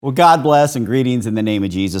Well, God bless and greetings in the name of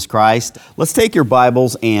Jesus Christ. Let's take your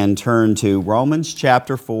Bibles and turn to Romans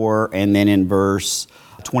chapter 4 and then in verse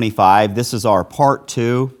 25. This is our part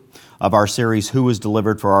 2 of our series, Who Was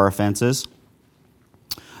Delivered for Our Offenses?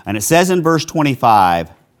 And it says in verse 25,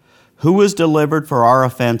 Who was delivered for our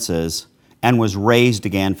offenses and was raised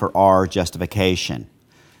again for our justification.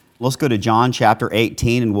 Let's go to John chapter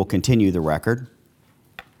 18 and we'll continue the record.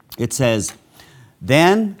 It says,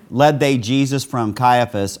 Then led they Jesus from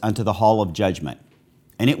Caiaphas unto the hall of judgment,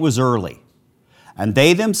 and it was early. And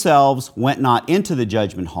they themselves went not into the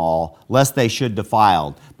judgment hall, lest they should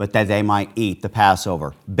defiled, but that they might eat the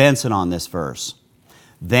Passover. Benson on this verse.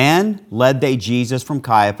 Then led they Jesus from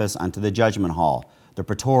Caiaphas unto the judgment hall, the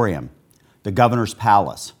praetorium, the governor's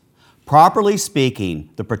palace. Properly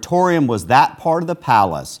speaking, the praetorium was that part of the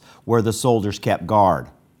palace where the soldiers kept guard.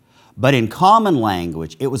 But in common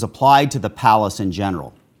language, it was applied to the palace in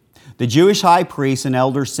general. The Jewish high priests and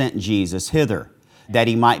elders sent Jesus hither, that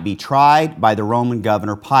he might be tried by the Roman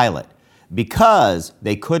governor Pilate, because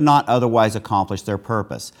they could not otherwise accomplish their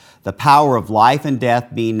purpose, the power of life and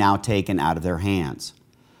death being now taken out of their hands.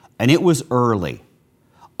 And it was early.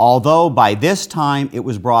 Although by this time it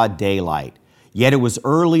was broad daylight, yet it was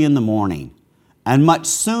early in the morning, and much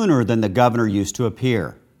sooner than the governor used to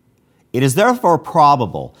appear. It is therefore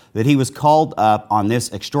probable that he was called up on this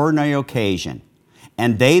extraordinary occasion,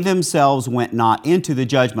 and they themselves went not into the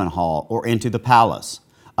judgment hall or into the palace,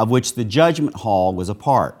 of which the judgment hall was a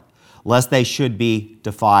part, lest they should be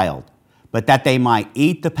defiled, but that they might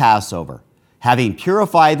eat the Passover. Having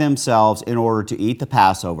purified themselves in order to eat the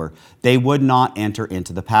Passover, they would not enter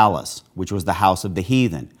into the palace, which was the house of the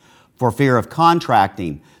heathen, for fear of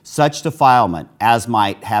contracting such defilement as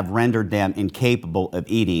might have rendered them incapable of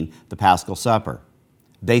eating the Paschal supper.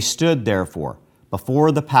 They stood, therefore,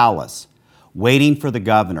 before the palace, waiting for the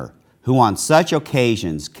governor, who on such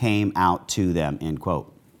occasions came out to them, end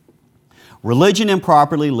quote. Religion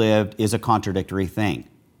improperly lived is a contradictory thing.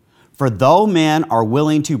 For though men are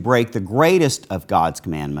willing to break the greatest of God's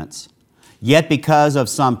commandments, yet because of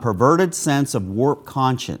some perverted sense of warped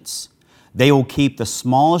conscience, they will keep the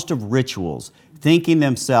smallest of rituals, thinking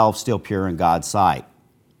themselves still pure in God's sight.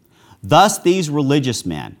 Thus, these religious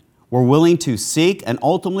men were willing to seek and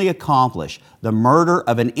ultimately accomplish the murder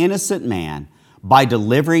of an innocent man by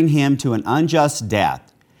delivering him to an unjust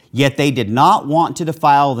death, yet they did not want to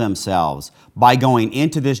defile themselves by going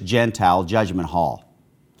into this Gentile judgment hall,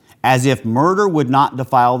 as if murder would not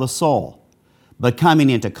defile the soul, but coming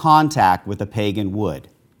into contact with a pagan would.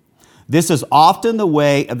 This is often the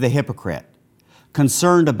way of the hypocrite,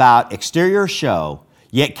 concerned about exterior show,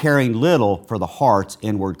 yet caring little for the heart's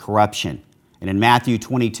inward corruption. And in Matthew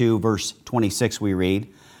 22, verse 26, we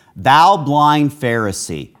read, Thou blind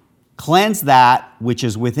Pharisee, cleanse that which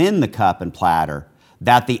is within the cup and platter,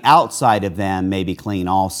 that the outside of them may be clean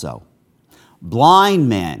also. Blind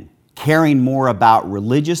men, caring more about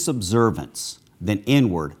religious observance than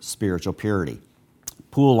inward spiritual purity.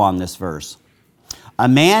 Pool on this verse. A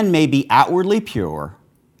man may be outwardly pure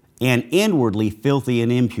and inwardly filthy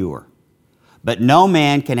and impure. But no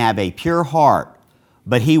man can have a pure heart,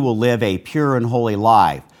 but he will live a pure and holy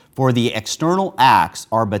life, for the external acts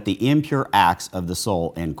are but the impure acts of the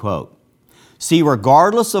soul, end quote. See,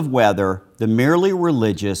 regardless of whether the merely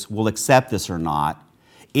religious will accept this or not,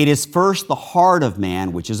 it is first the heart of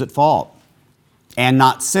man which is at fault, and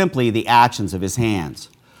not simply the actions of his hands.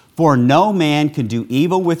 For no man can do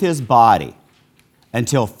evil with his body,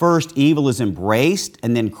 until first evil is embraced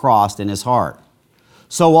and then crossed in his heart.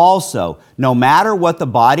 So also, no matter what the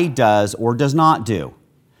body does or does not do,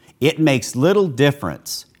 it makes little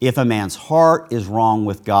difference if a man's heart is wrong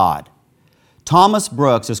with God. Thomas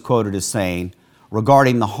Brooks is quoted as saying,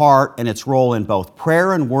 regarding the heart and its role in both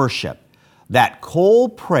prayer and worship, that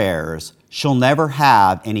cold prayers shall never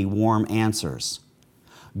have any warm answers.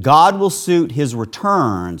 God will suit his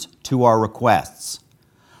returns to our requests.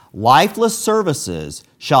 Lifeless services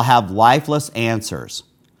shall have lifeless answers.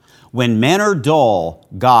 When men are dull,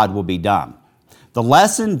 God will be dumb. The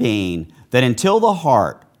lesson being that until the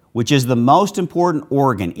heart, which is the most important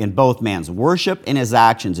organ in both man's worship and his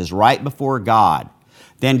actions, is right before God,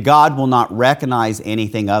 then God will not recognize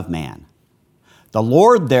anything of man. The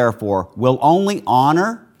Lord, therefore, will only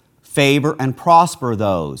honor, favor, and prosper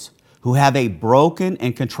those who have a broken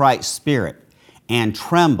and contrite spirit and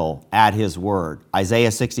tremble at his word.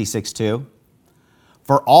 Isaiah 66:2.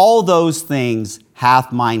 For all those things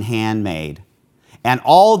hath mine hand made, and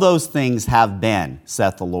all those things have been,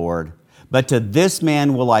 saith the Lord. But to this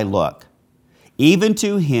man will I look, even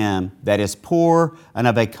to him that is poor and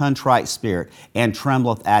of a contrite spirit, and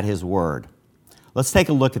trembleth at his word. Let's take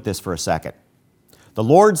a look at this for a second. The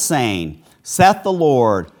Lord saying, saith the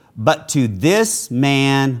Lord, but to this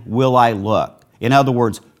man will I look. In other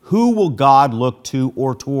words, who will God look to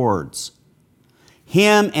or towards?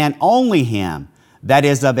 Him and only him that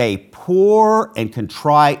is of a poor and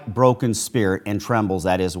contrite, broken spirit and trembles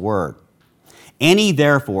at his word. Any,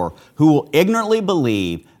 therefore, who will ignorantly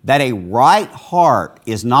believe that a right heart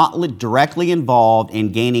is not directly involved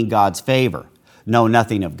in gaining God's favor, know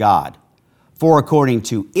nothing of God. For according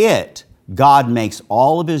to it, God makes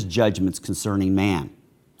all of his judgments concerning man.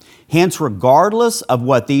 Hence, regardless of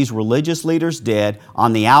what these religious leaders did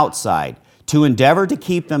on the outside to endeavor to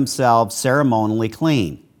keep themselves ceremonially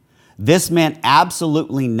clean, this meant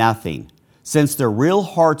absolutely nothing, since their real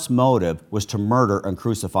heart's motive was to murder and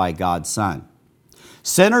crucify God's Son.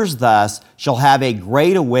 Sinners thus shall have a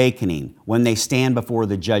great awakening when they stand before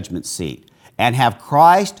the judgment seat, and have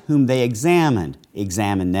Christ whom they examine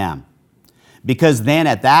them. Because then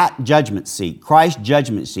at that judgment seat, Christ's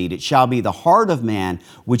judgment seat, it shall be the heart of man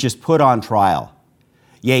which is put on trial.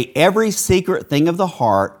 Yea, every secret thing of the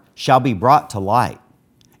heart shall be brought to light,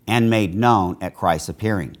 and made known at Christ's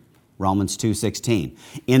appearing. Romans 2:16.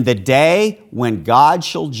 In the day when God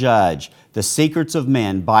shall judge the secrets of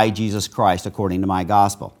men by Jesus Christ, according to my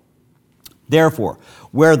gospel. Therefore,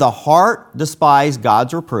 where the heart despised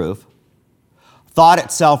God's reproof, thought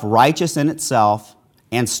itself righteous in itself,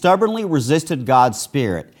 and stubbornly resisted God's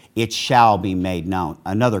Spirit, it shall be made known.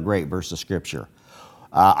 Another great verse of Scripture.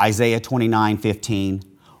 Isaiah 29:15.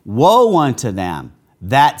 Woe unto them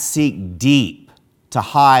that seek deep to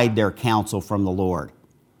hide their counsel from the Lord,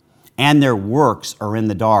 and their works are in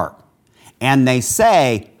the dark. And they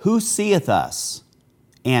say, who seeth us,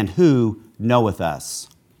 and who knoweth us?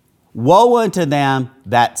 Woe unto them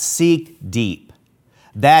that seek deep,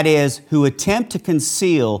 that is, who attempt to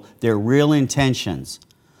conceal their real intentions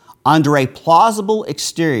under a plausible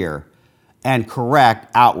exterior and correct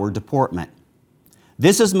outward deportment.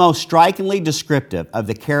 This is most strikingly descriptive of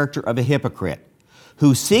the character of a hypocrite,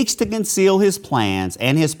 who seeks to conceal his plans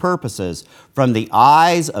and his purposes from the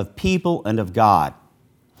eyes of people and of God.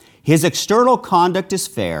 His external conduct is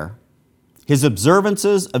fair, his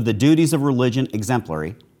observances of the duties of religion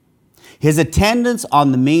exemplary, his attendance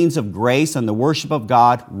on the means of grace and the worship of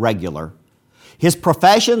God regular, his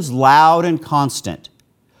professions loud and constant,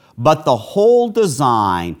 but the whole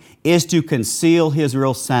design is to conceal his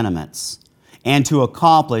real sentiments and to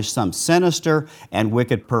accomplish some sinister and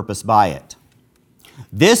wicked purpose by it.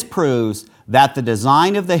 This proves that the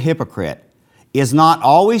design of the hypocrite is not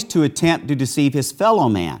always to attempt to deceive his fellow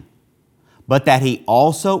man, but that he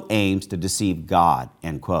also aims to deceive God,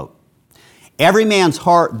 end quote. Every man's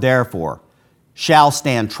heart, therefore, shall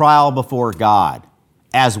stand trial before God,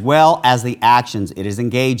 as well as the actions it is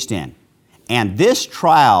engaged in. And this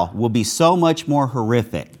trial will be so much more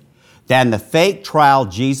horrific than the fake trial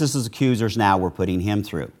Jesus' accusers now were putting him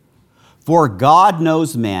through. For God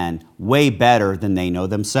knows men way better than they know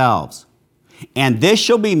themselves. And this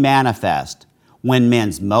shall be manifest when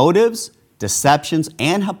men's motives, deceptions,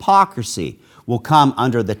 and hypocrisy will come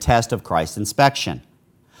under the test of Christ's inspection.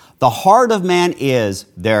 The heart of man is,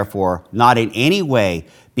 therefore, not in any way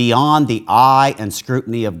beyond the eye and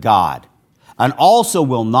scrutiny of God, and also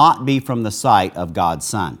will not be from the sight of God's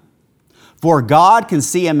Son. For God can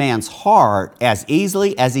see a man's heart as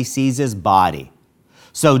easily as he sees his body.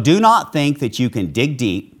 So do not think that you can dig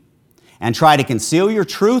deep and try to conceal your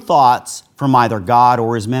true thoughts from either God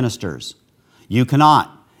or his ministers. You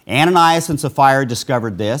cannot. Ananias and Sapphira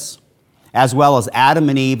discovered this, as well as Adam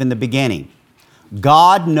and Eve in the beginning.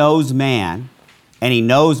 God knows man, and he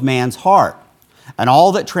knows man's heart, and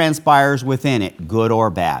all that transpires within it, good or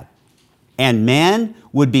bad. And men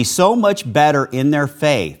would be so much better in their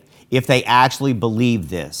faith if they actually believed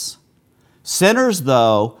this. Sinners,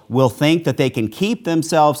 though, will think that they can keep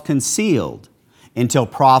themselves concealed until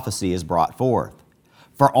prophecy is brought forth.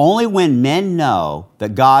 For only when men know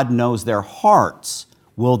that God knows their hearts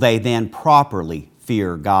will they then properly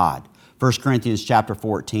fear God. 1 Corinthians chapter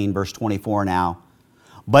 14, verse 24 now.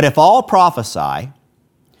 But if all prophesy,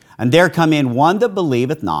 and there come in one that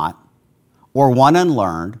believeth not, or one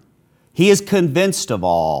unlearned, he is convinced of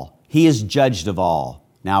all, he is judged of all.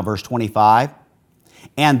 Now verse 25.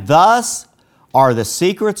 And thus are the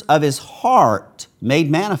secrets of his heart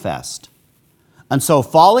made manifest. And so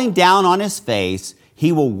falling down on his face,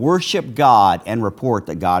 he will worship God and report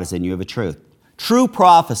that God is in you of a truth. True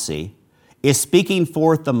prophecy is speaking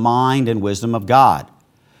forth the mind and wisdom of God.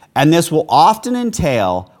 And this will often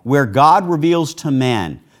entail where God reveals to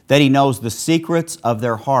men that he knows the secrets of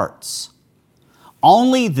their hearts.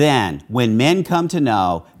 Only then, when men come to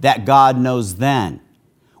know that God knows then,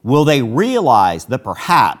 will they realize that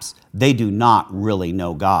perhaps they do not really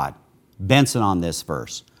know God. Benson on this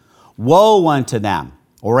verse. Woe unto them,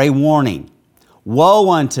 or a warning. Woe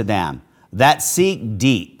unto them that seek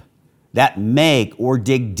deep, that make or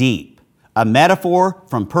dig deep. A metaphor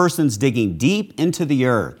from persons digging deep into the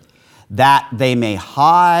earth, that they may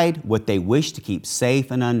hide what they wish to keep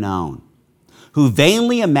safe and unknown, who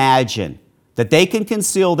vainly imagine that they can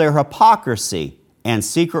conceal their hypocrisy and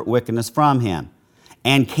secret wickedness from him,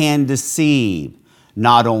 and can deceive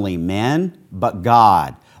not only men, but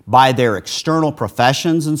God, by their external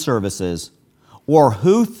professions and services, or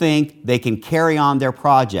who think they can carry on their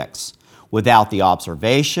projects without the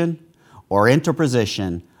observation or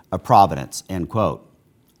interposition of providence, end quote.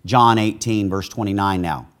 John 18, verse 29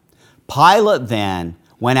 now. Pilate then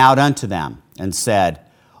went out unto them and said,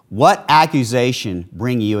 What accusation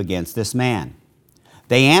bring you against this man?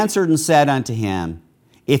 They answered and said unto him,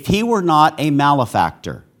 If he were not a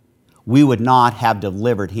malefactor, we would not have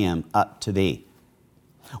delivered him up to thee.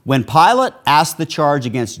 When Pilate asked the charge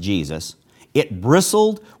against Jesus, it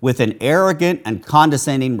bristled with an arrogant and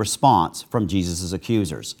condescending response from Jesus'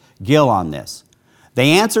 accusers. Gill on this.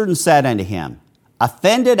 They answered and said unto him,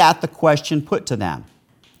 offended at the question put to them,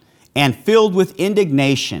 and filled with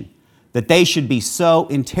indignation that they should be so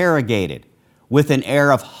interrogated, with an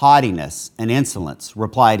air of haughtiness and insolence,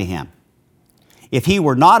 reply to him, If he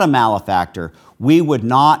were not a malefactor, we would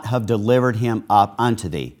not have delivered him up unto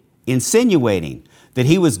thee, insinuating that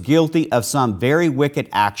he was guilty of some very wicked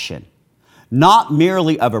action, not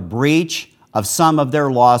merely of a breach of some of their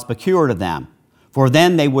laws peculiar to them, for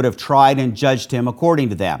then they would have tried and judged him according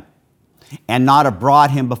to them, and not have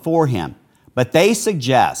brought him before him. But they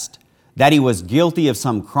suggest that he was guilty of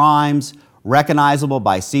some crimes recognizable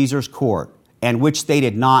by Caesar's court, and which they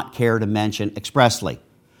did not care to mention expressly,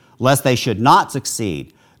 lest they should not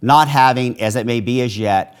succeed, not having, as it may be as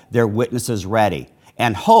yet, their witnesses ready,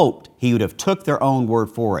 and hoped he would have took their own word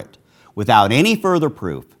for it, without any further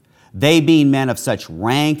proof, they being men of such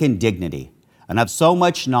rank and dignity, and of so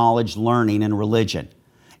much knowledge, learning, and religion,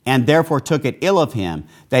 and therefore took it ill of him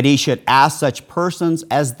that he should ask such persons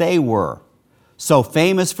as they were, so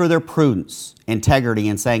famous for their prudence, integrity,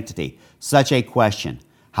 and sanctity, such a question.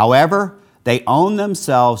 However, they own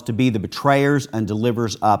themselves to be the betrayers and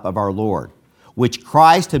deliverers up of our Lord, which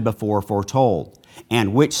Christ had before foretold,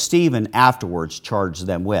 and which Stephen afterwards charged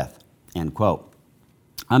them with. End quote.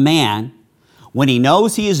 A man, when he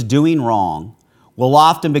knows he is doing wrong, will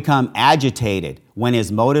often become agitated when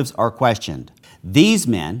his motives are questioned. These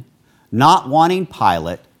men, not wanting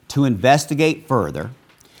Pilate to investigate further,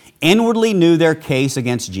 inwardly knew their case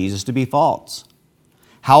against Jesus to be false.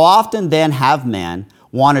 How often then have men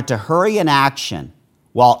wanted to hurry an action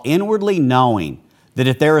while inwardly knowing that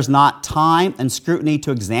if there is not time and scrutiny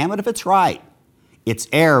to examine if it's right, its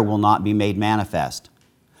error will not be made manifest.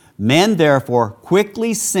 Men, therefore,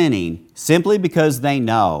 quickly sinning simply because they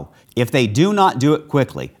know if they do not do it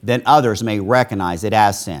quickly, then others may recognize it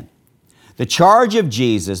as sin. The charge of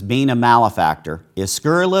Jesus being a malefactor is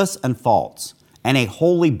scurrilous and false, and a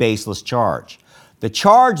wholly baseless charge. The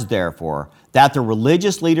charge, therefore, that the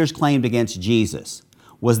religious leaders claimed against Jesus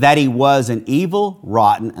was that he was an evil,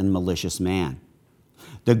 rotten, and malicious man.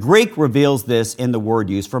 The Greek reveals this in the word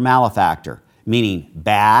used for malefactor, meaning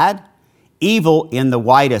bad, evil in the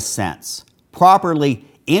widest sense, properly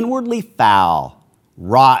inwardly foul,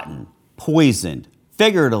 rotten, poisoned,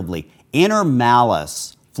 figuratively inner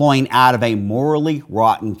malice flowing out of a morally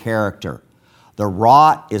rotten character. The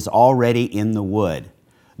rot is already in the wood.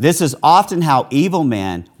 This is often how evil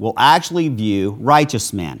men will actually view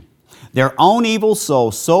righteous men. Their own evil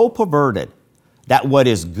soul so perverted that what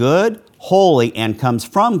is good, holy, and comes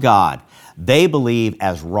from God, they believe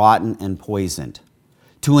as rotten and poisoned.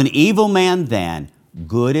 To an evil man then,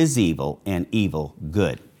 good is evil and evil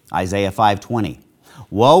good. Isaiah 5:20.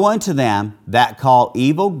 Woe unto them that call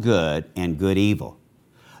evil good and good evil,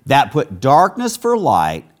 that put darkness for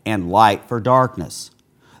light and light for darkness,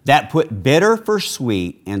 that put bitter for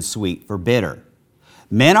sweet and sweet for bitter.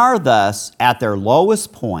 Men are thus at their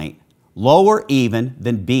lowest point, lower even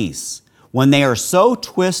than beasts, when they are so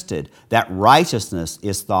twisted that righteousness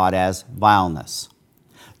is thought as vileness.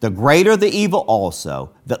 The greater the evil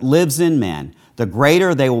also that lives in men, the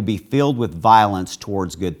greater they will be filled with violence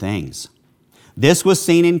towards good things. This was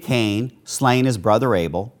seen in Cain, slaying his brother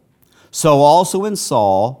Abel, so also in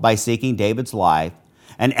Saul by seeking David's life,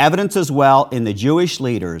 and evidence as well in the Jewish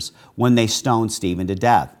leaders when they stoned Stephen to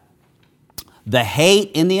death. The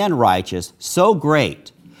hate in the unrighteous so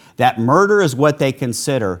great that murder is what they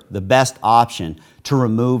consider the best option to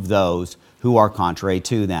remove those who are contrary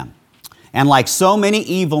to them. And like so many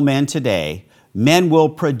evil men today, men will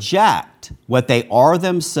project what they are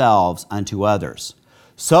themselves unto others.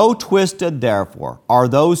 So twisted, therefore, are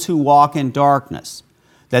those who walk in darkness,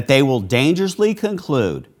 that they will dangerously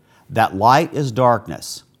conclude that light is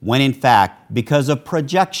darkness, when in fact, because of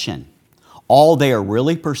projection, all they are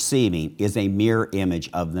really perceiving is a mirror image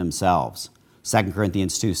of themselves. 2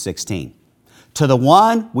 Corinthians 2:16. To the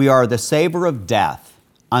one we are the savor of death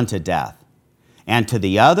unto death, and to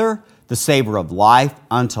the other the savor of life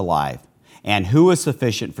unto life. And who is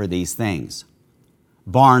sufficient for these things?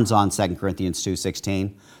 Barnes on 2 Corinthians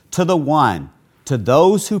 2:16. To the one, to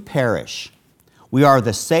those who perish, we are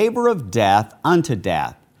the savor of death unto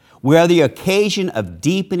death. We are the occasion of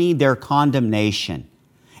deepening their condemnation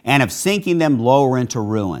and of sinking them lower into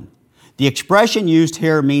ruin. The expression used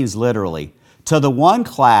here means literally, to the one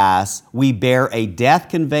class we bear a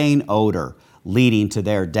death-conveying odor leading to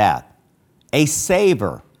their death. A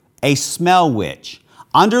savor, a smell which,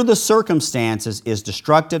 under the circumstances, is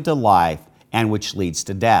destructive to life and which leads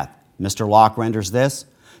to death. Mr. Locke renders this,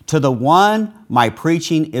 to the one my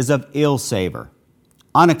preaching is of ill savor,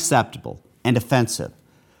 unacceptable and offensive.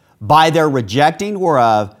 By their rejecting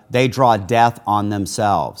whereof they draw death on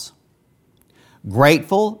themselves.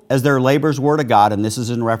 Grateful as their labors were to God, and this is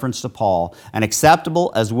in reference to Paul, and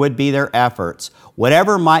acceptable as would be their efforts,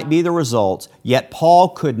 whatever might be the results, yet Paul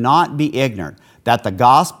could not be ignorant that the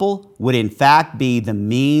gospel would in fact be the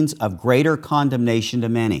means of greater condemnation to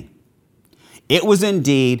many. It was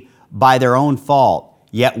indeed by their own fault,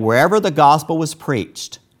 yet wherever the gospel was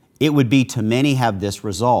preached, it would be to many have this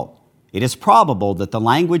result. It is probable that the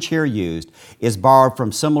language here used is borrowed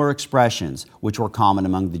from similar expressions which were common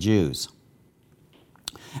among the Jews.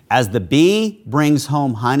 As the bee brings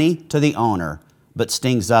home honey to the owner, but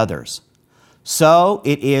stings others, so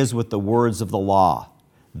it is with the words of the law.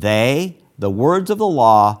 They, the words of the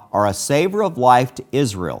law, are a savor of life to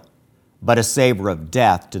Israel, but a savor of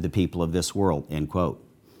death to the people of this world, end quote.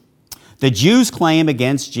 The Jews' claim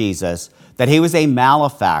against Jesus that he was a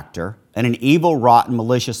malefactor and an evil, rotten,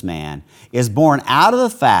 malicious man is born out of the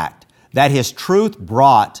fact that his truth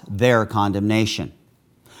brought their condemnation.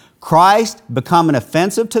 Christ becoming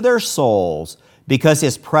offensive to their souls because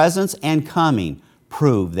his presence and coming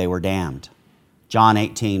proved they were damned. John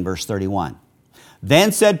 18, verse 31.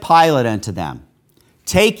 Then said Pilate unto them,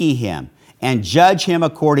 Take ye him, and judge him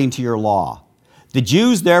according to your law. The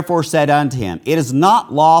Jews therefore said unto him, It is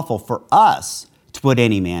not lawful for us to put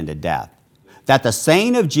any man to death, that the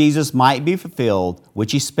saying of Jesus might be fulfilled,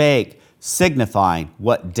 which he spake, signifying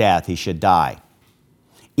what death he should die.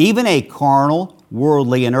 Even a carnal,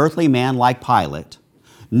 worldly, and earthly man like Pilate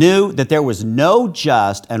knew that there was no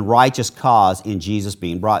just and righteous cause in Jesus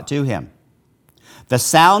being brought to him. The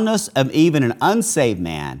soundness of even an unsaved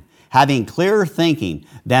man having clearer thinking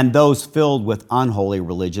than those filled with unholy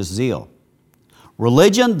religious zeal.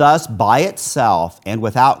 Religion thus by itself and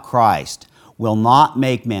without Christ will not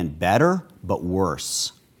make men better, but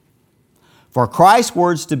worse. For Christ's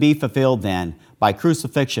words to be fulfilled then, by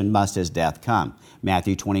crucifixion must his death come.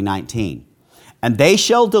 Matthew 20:19. And they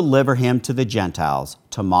shall deliver him to the Gentiles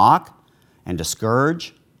to mock and to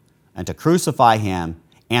scourge and to crucify him,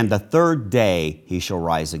 and the third day he shall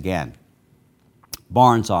rise again.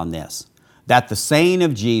 Barnes on this, that the saying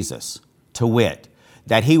of Jesus, to wit,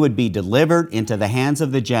 that he would be delivered into the hands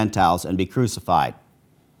of the Gentiles and be crucified.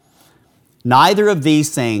 Neither of these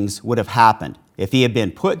things would have happened if he had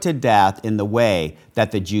been put to death in the way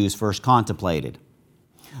that the Jews first contemplated.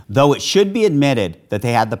 Though it should be admitted that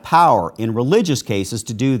they had the power in religious cases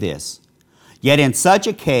to do this, yet in such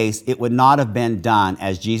a case it would not have been done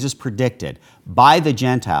as Jesus predicted by the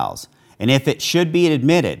Gentiles. And if it should be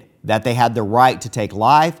admitted that they had the right to take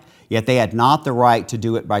life, yet they had not the right to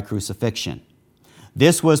do it by crucifixion.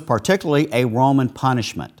 This was particularly a Roman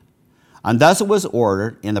punishment. And thus it was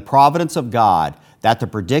ordered in the providence of God that the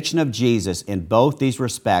prediction of Jesus in both these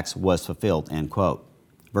respects was fulfilled, end quote.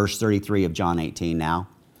 Verse 33 of John 18 now.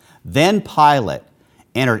 Then Pilate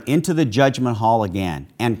entered into the judgment hall again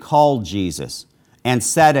and called Jesus and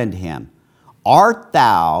said unto him, Art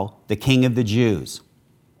thou the King of the Jews?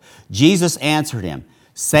 Jesus answered him,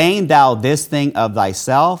 Saying thou this thing of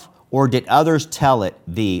thyself, or did others tell it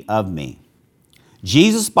thee of me?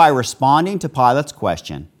 Jesus, by responding to Pilate's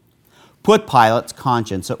question, put Pilate's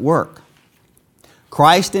conscience at work.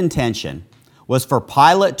 Christ's intention was for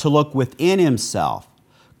Pilate to look within himself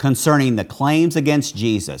concerning the claims against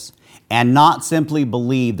Jesus and not simply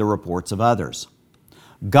believe the reports of others.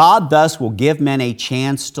 God thus will give men a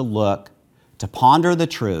chance to look, to ponder the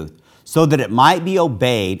truth, so that it might be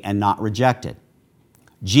obeyed and not rejected.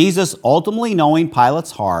 Jesus, ultimately knowing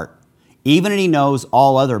Pilate's heart, even as he knows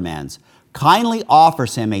all other men's, kindly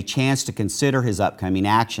offers him a chance to consider his upcoming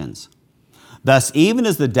actions. Thus, even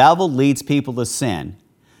as the devil leads people to sin,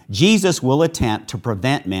 Jesus will attempt to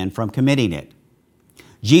prevent men from committing it.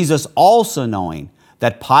 Jesus, also knowing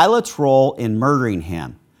that Pilate's role in murdering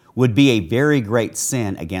him would be a very great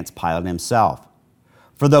sin against Pilate himself.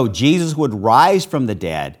 For though Jesus would rise from the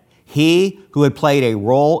dead, he who had played a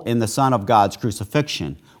role in the Son of God's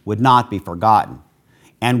crucifixion would not be forgotten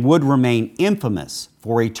and would remain infamous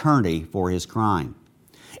for eternity for his crime.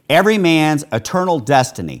 Every man's eternal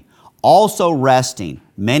destiny also resting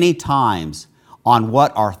many times on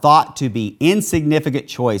what are thought to be insignificant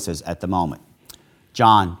choices at the moment.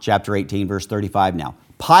 John chapter 18, verse 35 now.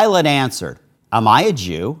 Pilate answered, Am I a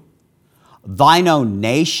Jew? Thine own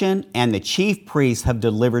nation and the chief priests have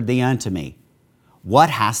delivered thee unto me. What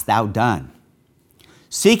hast thou done?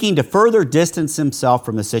 Seeking to further distance himself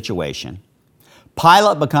from the situation,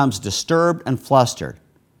 Pilate becomes disturbed and flustered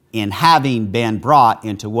in having been brought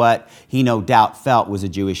into what he no doubt felt was a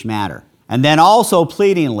Jewish matter. And then also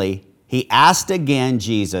pleadingly, he asked again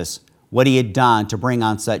Jesus what he had done to bring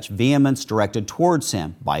on such vehemence directed towards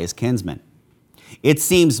him by his kinsmen. It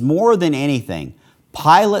seems more than anything,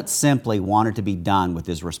 Pilate simply wanted to be done with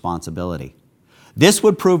his responsibility. This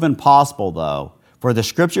would prove impossible, though, for the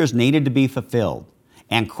Scriptures needed to be fulfilled,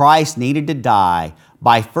 and Christ needed to die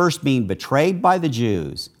by first being betrayed by the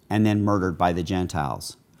Jews and then murdered by the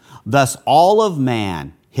Gentiles. Thus, all of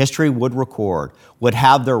man, history would record, would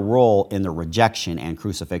have their role in the rejection and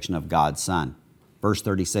crucifixion of God's Son. Verse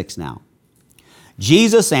 36 now.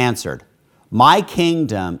 Jesus answered, My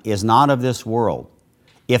kingdom is not of this world.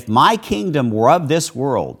 If my kingdom were of this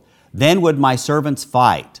world, then would my servants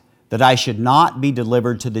fight, that I should not be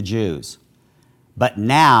delivered to the Jews. But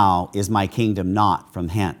now is my kingdom not from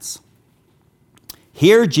hence.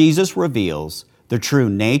 Here Jesus reveals the true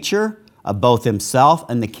nature of both himself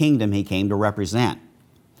and the kingdom he came to represent.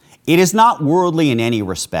 It is not worldly in any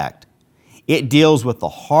respect. It deals with the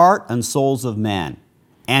heart and souls of men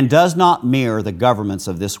and does not mirror the governments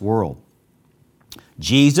of this world.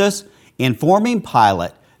 Jesus informing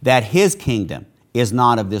Pilate that his kingdom is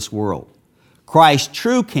not of this world. Christ's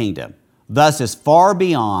true kingdom thus is far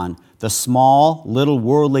beyond the small, little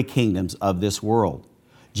worldly kingdoms of this world.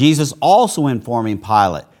 Jesus also informing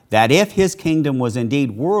Pilate that if his kingdom was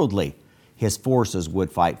indeed worldly, his forces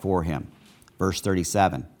would fight for him. Verse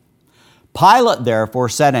 37. Pilate therefore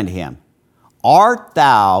said unto him, Art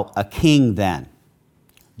thou a king then?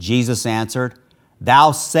 Jesus answered,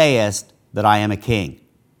 Thou sayest that I am a king.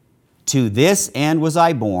 To this end was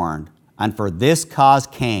I born, and for this cause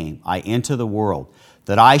came I into the world,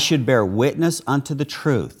 that I should bear witness unto the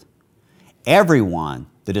truth. Everyone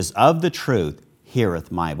that is of the truth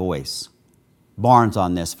heareth my voice. Barnes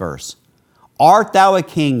on this verse. Art thou a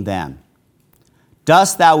king then?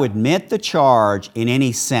 Dost thou admit the charge in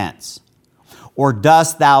any sense? Or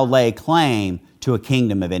dost thou lay claim to a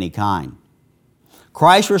kingdom of any kind?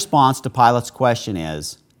 Christ's response to Pilate's question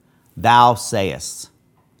is, Thou sayest.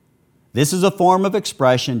 This is a form of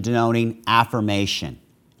expression denoting affirmation.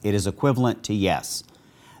 It is equivalent to yes.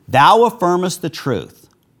 Thou affirmest the truth.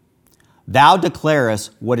 Thou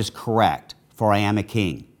declarest what is correct, for I am a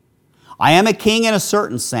king. I am a king in a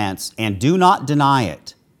certain sense, and do not deny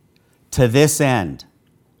it. To this end,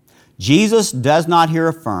 Jesus does not here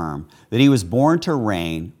affirm that he was born to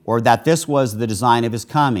reign or that this was the design of his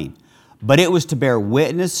coming, but it was to bear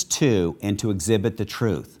witness to and to exhibit the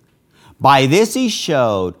truth. By this he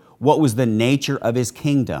showed what was the nature of his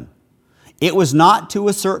kingdom. It was not to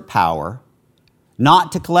assert power,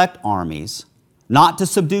 not to collect armies, not to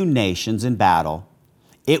subdue nations in battle.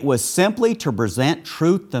 It was simply to present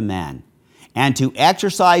truth to men and to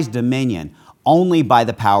exercise dominion only by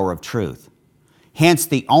the power of truth. Hence,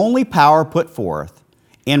 the only power put forth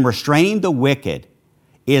in restraining the wicked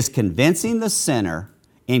is convincing the sinner,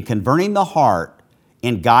 in converting the heart,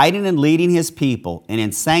 in guiding and leading his people, and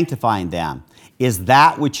in sanctifying them, is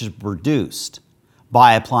that which is produced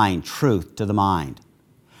by applying truth to the mind.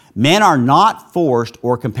 Men are not forced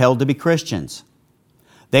or compelled to be Christians.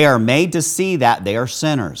 They are made to see that they are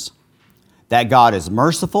sinners, that God is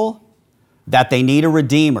merciful, that they need a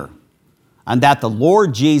Redeemer, and that the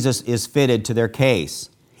Lord Jesus is fitted to their case,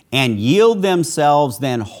 and yield themselves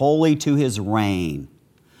then wholly to his reign.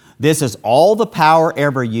 This is all the power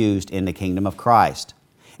ever used in the kingdom of Christ,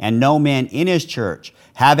 and no man in his church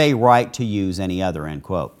have a right to use any other, end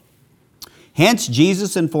quote. Hence,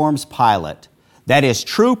 Jesus informs Pilate that his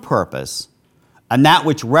true purpose, and that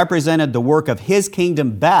which represented the work of his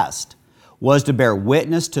kingdom best, was to bear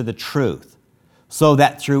witness to the truth, so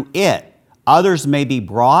that through it others may be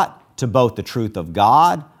brought to both the truth of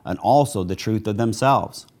God and also the truth of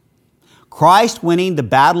themselves. Christ winning the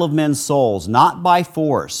battle of men's souls, not by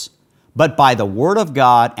force, but by the word of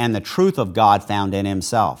God and the truth of God found in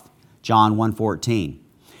himself. John 1:14.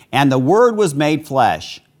 And the Word was made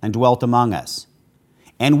flesh and dwelt among us.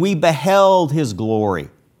 And we beheld his glory,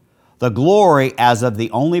 the glory as of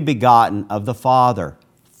the only begotten of the Father,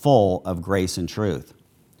 full of grace and truth.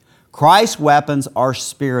 Christ's weapons are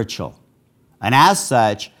spiritual, and as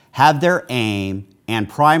such have their aim and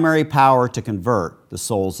primary power to convert the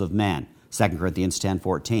souls of men. 2 Corinthians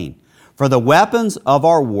 10:14. For the weapons of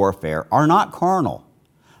our warfare are not carnal,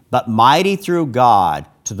 but mighty through God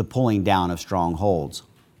to the pulling down of strongholds.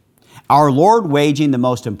 Our Lord waging the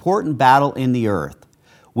most important battle in the earth,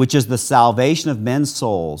 which is the salvation of men's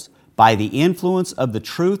souls by the influence of the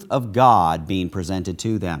truth of God being presented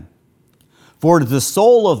to them. For it is the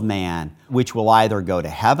soul of man which will either go to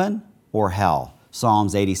heaven or hell.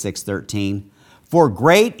 Psalms 86:13. For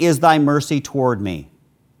great is thy mercy toward me,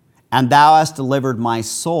 and thou hast delivered my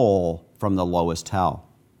soul from the lowest hell.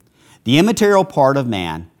 The immaterial part of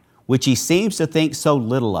man, which he seems to think so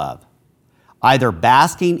little of, either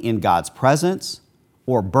basking in God's presence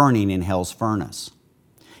or burning in hell's furnace.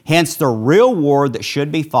 Hence, the real war that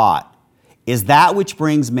should be fought is that which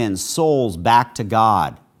brings men's souls back to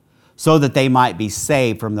God, so that they might be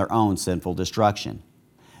saved from their own sinful destruction.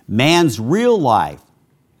 Man's real life,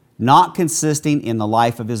 not consisting in the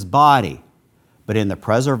life of his body, but in the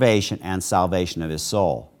preservation and salvation of his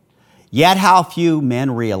soul. Yet how few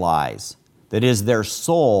men realize that it is their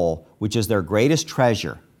soul which is their greatest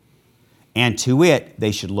treasure, and to it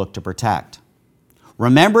they should look to protect.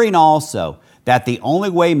 Remembering also that the only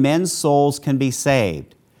way men's souls can be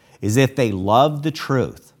saved is if they love the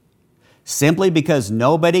truth, simply because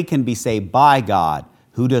nobody can be saved by God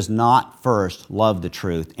who does not first love the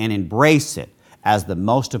truth and embrace it as the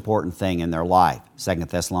most important thing in their life. 2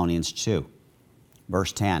 Thessalonians 2,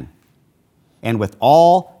 verse 10. And with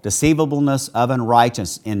all deceivableness of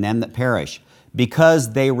unrighteousness in them that perish,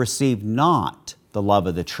 because they receive not the love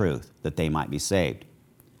of the truth, that they might be saved.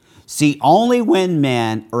 See, only when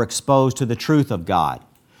men are exposed to the truth of God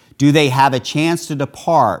do they have a chance to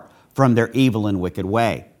depart from their evil and wicked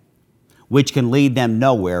way, which can lead them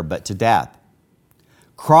nowhere but to death.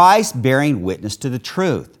 Christ bearing witness to the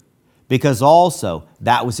truth, because also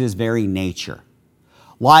that was his very nature.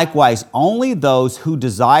 Likewise, only those who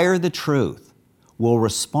desire the truth will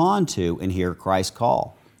respond to and hear Christ's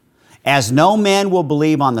call. As no man will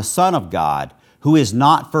believe on the Son of God who is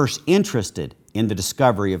not first interested in the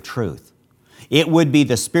discovery of truth. It would be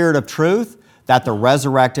the Spirit of truth that the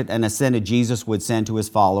resurrected and ascended Jesus would send to his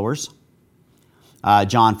followers.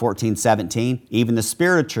 John 14:17, even the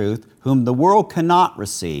Spirit of truth, whom the world cannot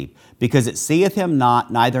receive, because it seeth him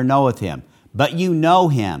not, neither knoweth him. But you know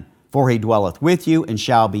him, for he dwelleth with you and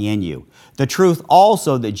shall be in you. The truth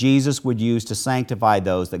also that Jesus would use to sanctify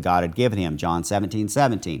those that God had given him. John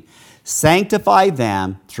 17:17. Sanctify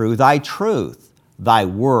them through thy truth. Thy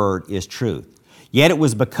word is truth. Yet it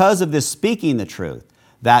was because of this speaking the truth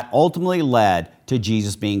that ultimately led to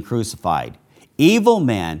Jesus being crucified. Evil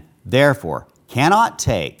men, therefore, cannot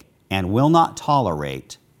take and will not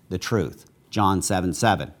tolerate the truth. John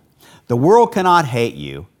 7:7. The world cannot hate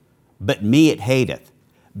you, but me it hateth,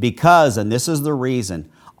 because, and this is the reason,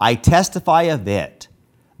 I testify of it,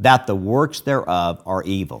 that the works thereof are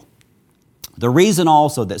evil. The reason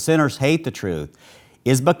also that sinners hate the truth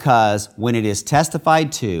is because when it is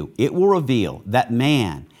testified to, it will reveal that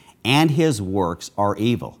man and his works are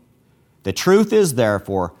evil. The truth is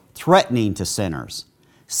therefore threatening to sinners,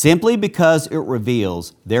 simply because it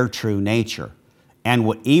reveals their true nature and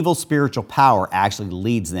what evil spiritual power actually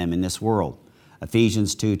leads them in this world.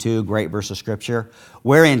 Ephesians 2:2, great verse of Scripture,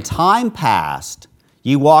 where in time past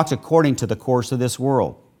ye walked according to the course of this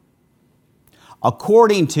world.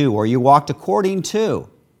 According to, or you walked according to,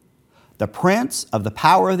 the prince of the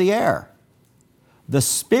power of the air, the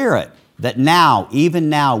spirit that now, even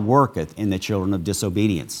now, worketh in the children of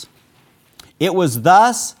disobedience. It was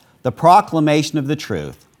thus the proclamation of the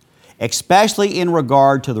truth, especially in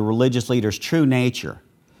regard to the religious leaders' true nature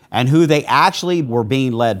and who they actually were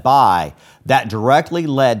being led by, that directly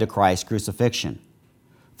led to Christ's crucifixion.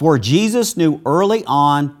 For Jesus knew early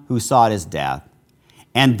on who sought his death,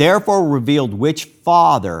 and therefore revealed which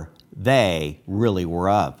father they really were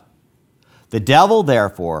of. The devil,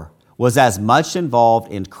 therefore, was as much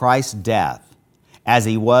involved in Christ's death as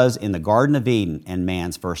he was in the Garden of Eden and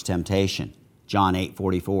man's first temptation. John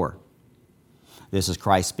 8:44. This is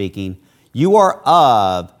Christ speaking. You are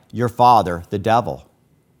of your father, the devil,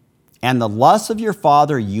 and the lusts of your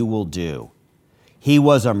father you will do. He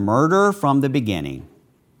was a murderer from the beginning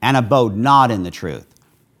and abode not in the truth,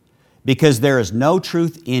 because there is no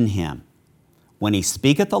truth in him. When he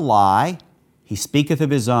speaketh a lie, he speaketh of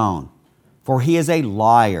his own, for he is a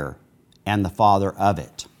liar and the father of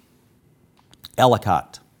it.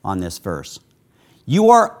 Ellicott on this verse. You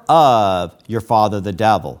are of your father the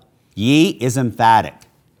devil. Ye is emphatic.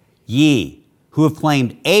 Ye, who have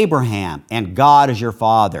claimed Abraham and God as your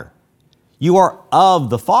father. You are of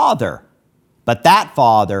the father, but that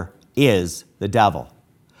father is the devil.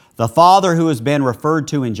 The father who has been referred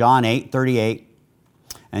to in John 8:38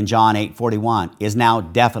 and John 8:41 is now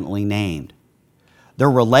definitely named. The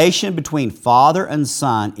relation between father and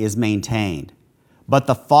son is maintained, but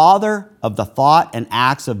the father of the thought and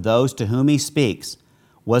acts of those to whom he speaks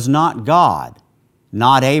was not God,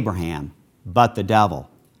 not Abraham, but the devil.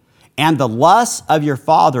 And the lusts of your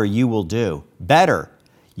father you will do. Better,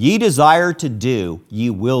 ye desire to do, ye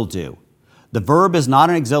will do. The verb is not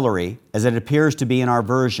an auxiliary, as it appears to be in our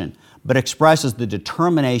version, but expresses the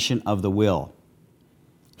determination of the will.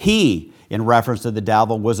 He, in reference to the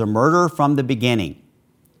devil, was a murderer from the beginning.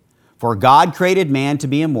 For God created man to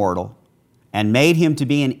be immortal and made him to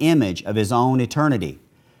be an image of his own eternity.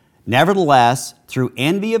 Nevertheless, through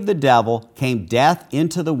envy of the devil came death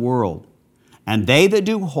into the world, and they that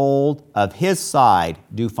do hold of his side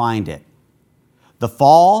do find it. The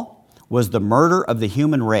fall was the murder of the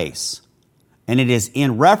human race, and it is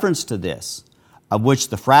in reference to this, of which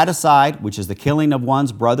the fratricide, which is the killing of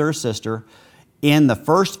one's brother or sister, in the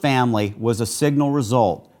first family was a signal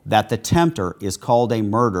result that the tempter is called a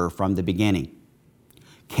murderer from the beginning.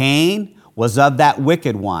 Cain was of that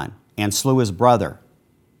wicked one and slew his brother.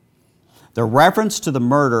 The reference to the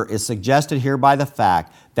murder is suggested here by the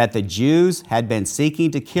fact that the Jews had been seeking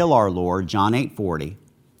to kill our Lord, John 8:40.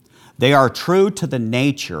 They are true to the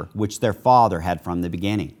nature which their father had from the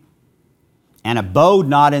beginning, and abode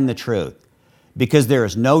not in the truth, because there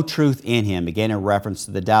is no truth in him, again in reference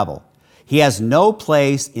to the devil. He has no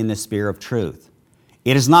place in the sphere of truth.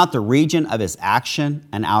 It is not the region of his action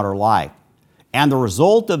and outer life. And the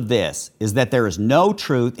result of this is that there is no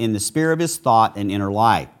truth in the sphere of his thought and inner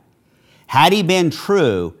life. Had he been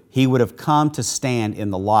true, he would have come to stand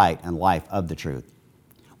in the light and life of the truth.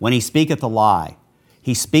 When he speaketh a lie,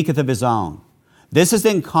 he speaketh of his own. This is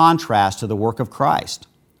in contrast to the work of Christ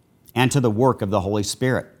and to the work of the Holy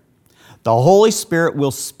Spirit. The Holy Spirit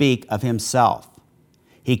will speak of himself.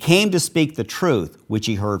 He came to speak the truth which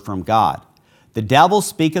he heard from God. The devil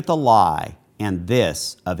speaketh a lie, and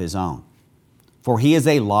this of his own. For he is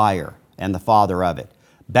a liar and the father of it.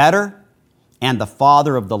 Better, and the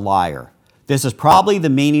father of the liar. This is probably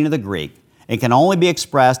the meaning of the Greek and can only be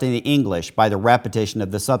expressed in the English by the repetition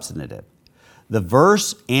of the substantive. The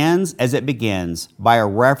verse ends as it begins by a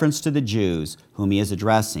reference to the Jews whom he is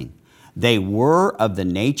addressing. They were of the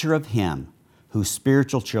nature of him whose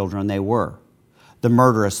spiritual children they were. The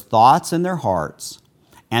murderous thoughts in their hearts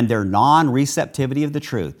and their non-receptivity of the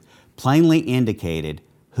truth plainly indicated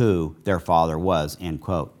who their father was, end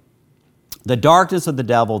quote. The darkness of the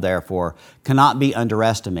devil, therefore, cannot be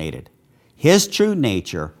underestimated. His true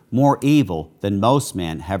nature, more evil than most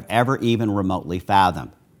men have ever even remotely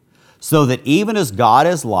fathomed. So that even as God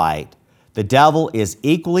is light, the devil is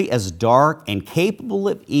equally as dark and capable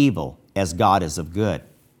of evil as God is of good.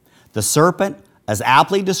 The serpent, as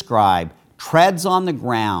aptly described, treads on the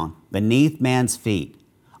ground beneath man's feet,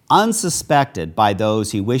 unsuspected by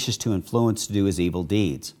those he wishes to influence to do his evil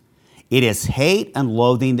deeds. It is hate and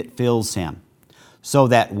loathing that fills him, so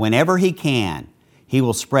that whenever he can, he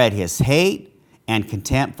will spread his hate and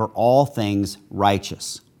contempt for all things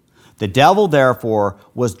righteous. The devil, therefore,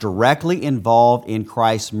 was directly involved in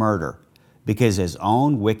Christ's murder because his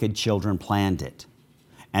own wicked children planned it,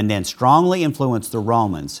 and then strongly influenced the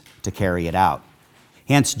Romans to carry it out.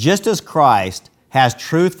 Hence, just as Christ has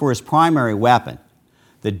truth for his primary weapon,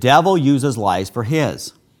 the devil uses lies for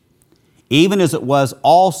his. Even as it was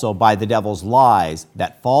also by the devil's lies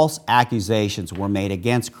that false accusations were made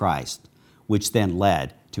against Christ, which then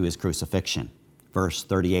led to his crucifixion. Verse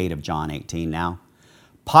 38 of John 18 now.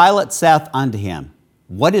 Pilate saith unto him,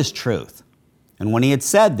 What is truth? And when he had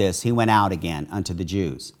said this, he went out again unto the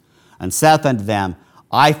Jews, and saith unto them,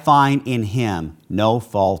 I find in him no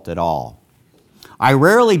fault at all. I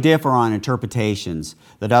rarely differ on interpretations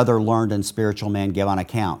that other learned and spiritual men give on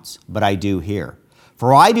accounts, but I do here.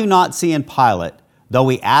 For I do not see in Pilate, though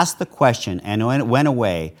he asked the question and went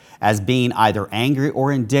away, as being either angry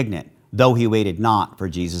or indignant, though he waited not for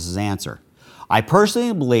Jesus' answer. I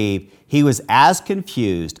personally believe he was as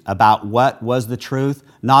confused about what was the truth,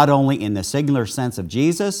 not only in the singular sense of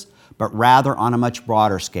Jesus, but rather on a much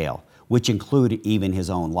broader scale, which included even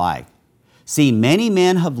his own life. See, many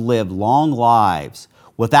men have lived long lives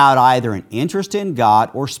without either an interest in God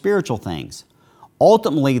or spiritual things.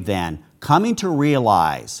 Ultimately, then, coming to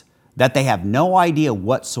realize that they have no idea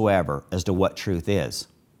whatsoever as to what truth is.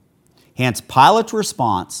 Hence, Pilate's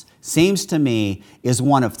response seems to me is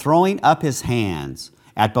one of throwing up his hands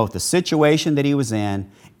at both the situation that he was in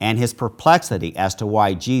and his perplexity as to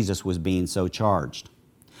why Jesus was being so charged.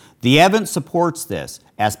 The evidence supports this,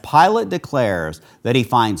 as Pilate declares that he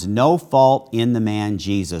finds no fault in the man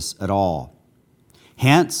Jesus at all.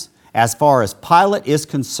 Hence, as far as Pilate is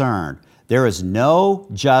concerned, there is no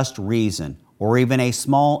just reason or even a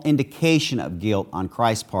small indication of guilt on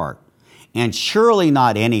Christ's part, and surely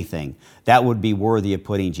not anything that would be worthy of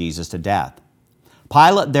putting Jesus to death.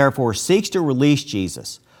 Pilate therefore seeks to release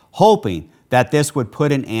Jesus, hoping that this would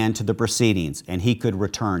put an end to the proceedings and he could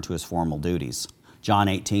return to his formal duties. John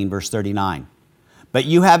 18, verse 39. But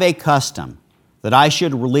you have a custom that I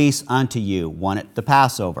should release unto you one at the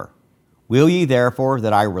Passover. Will ye therefore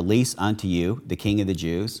that I release unto you the King of the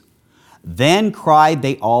Jews? Then cried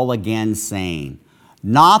they all again, saying,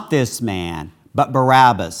 Not this man, but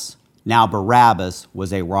Barabbas. Now Barabbas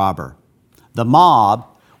was a robber. The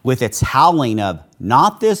mob, with its howling of,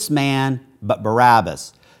 Not this man, but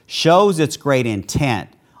Barabbas, shows its great intent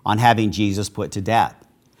on having Jesus put to death,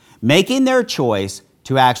 making their choice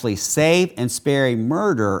to actually save and spare a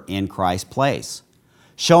murderer in Christ's place,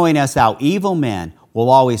 showing us how evil men will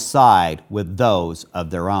always side with those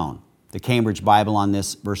of their own. The Cambridge Bible on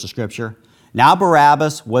this verse of Scripture. Now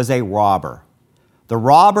Barabbas was a robber. The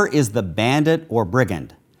robber is the bandit or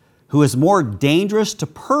brigand, who is more dangerous to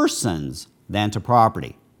persons than to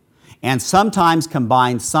property, and sometimes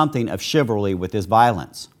combines something of chivalry with his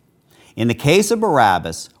violence. In the case of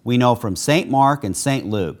Barabbas, we know from St. Mark and St.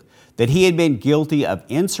 Luke that he had been guilty of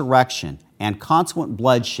insurrection and consequent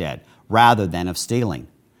bloodshed rather than of stealing.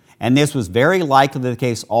 And this was very likely the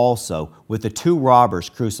case also with the two robbers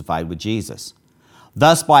crucified with Jesus.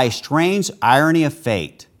 Thus, by a strange irony of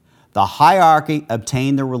fate, the hierarchy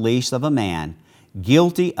obtained the release of a man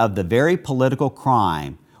guilty of the very political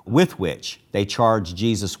crime with which they charged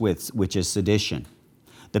Jesus with, which is sedition.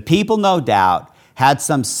 The people, no doubt, had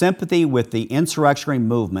some sympathy with the insurrectionary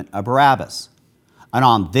movement of Barabbas. And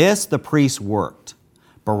on this the priests worked.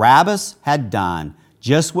 Barabbas had done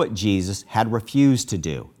just what Jesus had refused to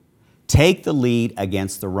do: take the lead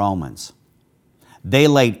against the Romans. They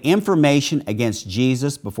laid information against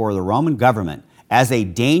Jesus before the Roman government as a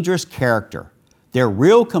dangerous character. Their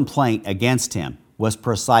real complaint against him was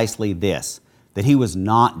precisely this, that he was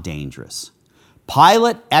not dangerous.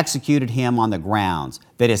 Pilate executed him on the grounds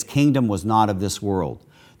that his kingdom was not of this world.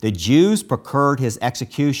 The Jews procured his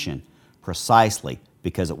execution precisely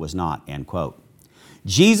because it was not, end quote.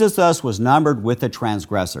 Jesus thus was numbered with the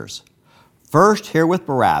transgressors, first here with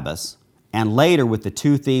Barabbas, and later with the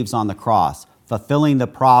two thieves on the cross, fulfilling the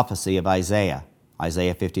prophecy of Isaiah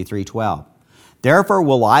 53:12. Therefore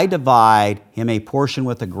will I divide him a portion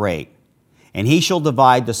with the great, and he shall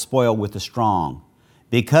divide the spoil with the strong,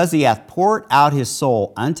 because he hath poured out his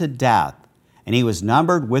soul unto death, and he was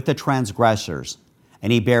numbered with the transgressors,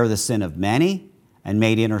 and he bare the sin of many, and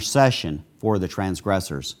made intercession for the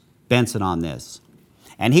transgressors. Benson on this.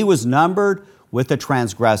 And he was numbered with the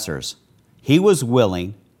transgressors. He was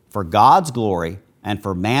willing, for God's glory and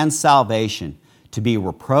for man's salvation, to be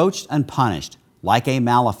reproached and punished like a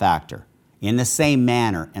malefactor in the same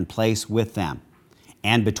manner and place with them,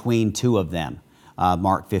 and between two of them.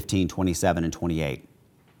 Mark 15:27 and 28.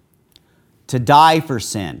 To die for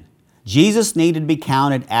sin. Jesus needed to be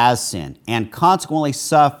counted as sin and consequently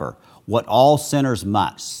suffer what all sinners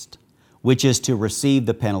must, which is to receive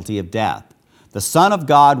the penalty of death. The Son of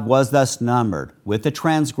God was thus numbered with the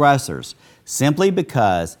transgressors simply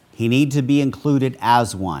because he needed to be included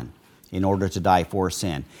as one in order to die for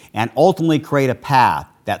sin and ultimately create a path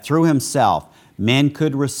that through himself men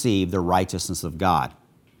could receive the righteousness of God.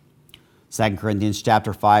 2 Corinthians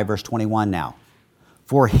chapter 5, verse 21 now.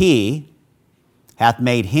 For he hath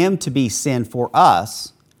made him to be sin for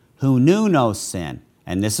us who knew no sin,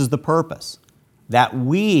 and this is the purpose, that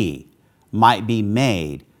we might be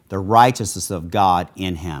made the righteousness of God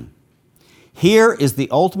in him. Here is the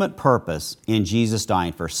ultimate purpose in Jesus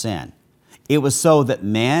dying for sin. It was so that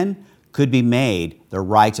men could be made the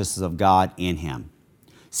righteousness of God in him.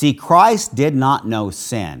 See, Christ did not know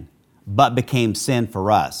sin, but became sin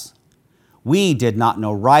for us. We did not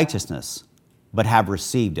know righteousness, but have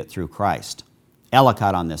received it through Christ.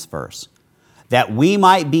 Ellicott on this verse. That we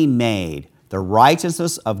might be made the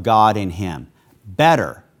righteousness of God in him.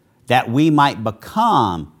 Better, that we might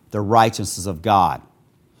become the righteousness of God.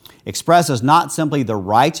 Expresses not simply the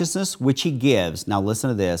righteousness which he gives, now listen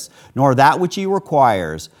to this, nor that which he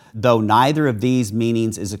requires, though neither of these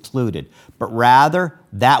meanings is excluded, but rather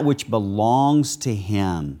that which belongs to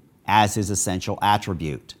him as his essential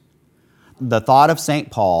attribute. The thought of St.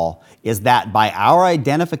 Paul is that by our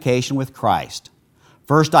identification with Christ,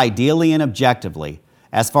 first ideally and objectively,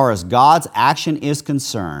 as far as God's action is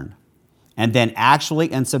concerned, and then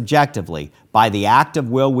actually and subjectively, by the act of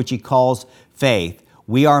will which he calls faith,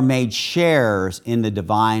 we are made sharers in the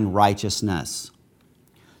divine righteousness.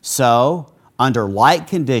 So, under like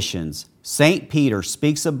conditions, St. Peter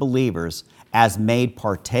speaks of believers as made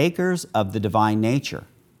partakers of the divine nature.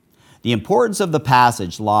 The importance of the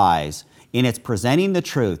passage lies in its presenting the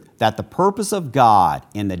truth that the purpose of God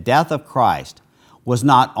in the death of Christ was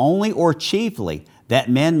not only or chiefly that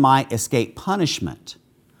men might escape punishment,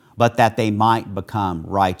 but that they might become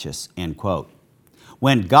righteous, end quote.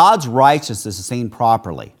 When God's righteousness is seen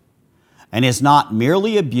properly and is not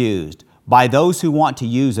merely abused by those who want to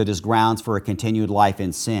use it as grounds for a continued life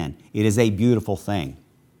in sin, it is a beautiful thing.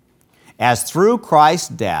 As through Christ's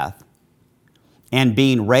death and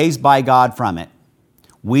being raised by God from it,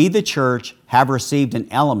 we, the church, have received an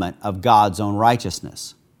element of God's own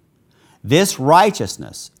righteousness. This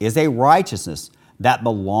righteousness is a righteousness that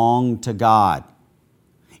belonged to God.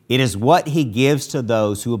 It is what he gives to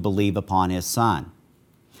those who believe upon his Son.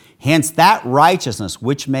 Hence, that righteousness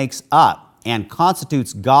which makes up and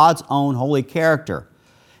constitutes God's own holy character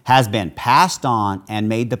has been passed on and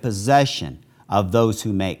made the possession of those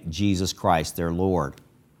who make Jesus Christ their Lord.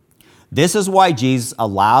 This is why Jesus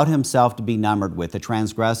allowed himself to be numbered with the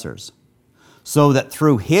transgressors, so that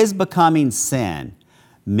through his becoming sin,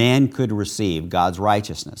 men could receive God's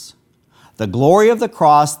righteousness. The glory of the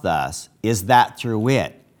cross, thus, is that through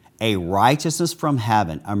it, a righteousness from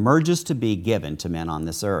heaven emerges to be given to men on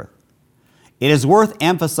this earth. It is worth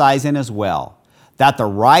emphasizing as well that the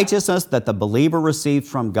righteousness that the believer receives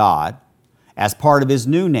from God as part of his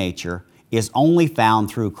new nature is only found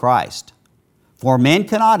through Christ. For men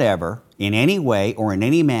cannot ever, in any way or in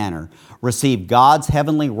any manner, receive God's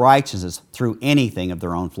heavenly righteousness through anything of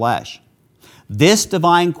their own flesh. This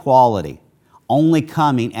divine quality only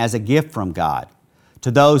coming as a gift from God to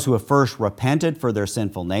those who have first repented for their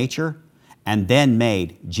sinful nature and then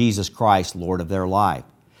made Jesus Christ Lord of their life.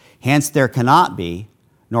 Hence, there cannot be,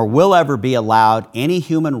 nor will ever be allowed any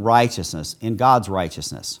human righteousness in God's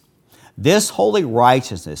righteousness. This holy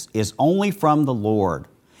righteousness is only from the Lord,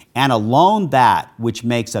 and alone that which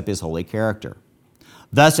makes up his holy character.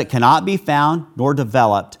 Thus, it cannot be found nor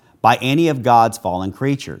developed by any of God's fallen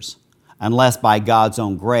creatures, unless by God's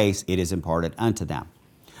own grace it is imparted unto them.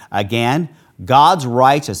 Again, God's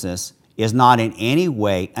righteousness is not in any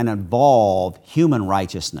way an involved human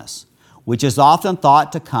righteousness, which is often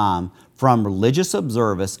thought to come from religious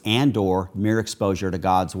observance and or mere exposure to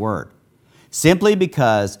God's Word, simply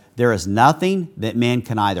because there is nothing that men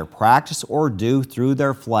can either practice or do through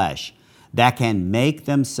their flesh that can make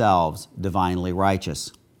themselves divinely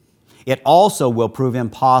righteous. It also will prove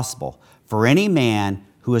impossible for any man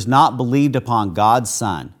who has not believed upon God's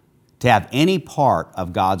Son to have any part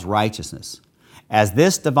of God's righteousness, as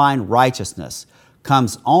this divine righteousness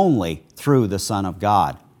comes only through the Son of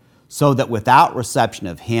God, so that without reception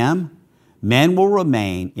of him, men will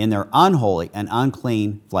remain in their unholy and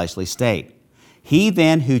unclean fleshly state. He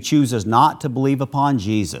then who chooses not to believe upon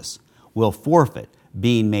Jesus will forfeit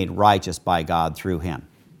being made righteous by God through him.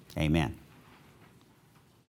 Amen.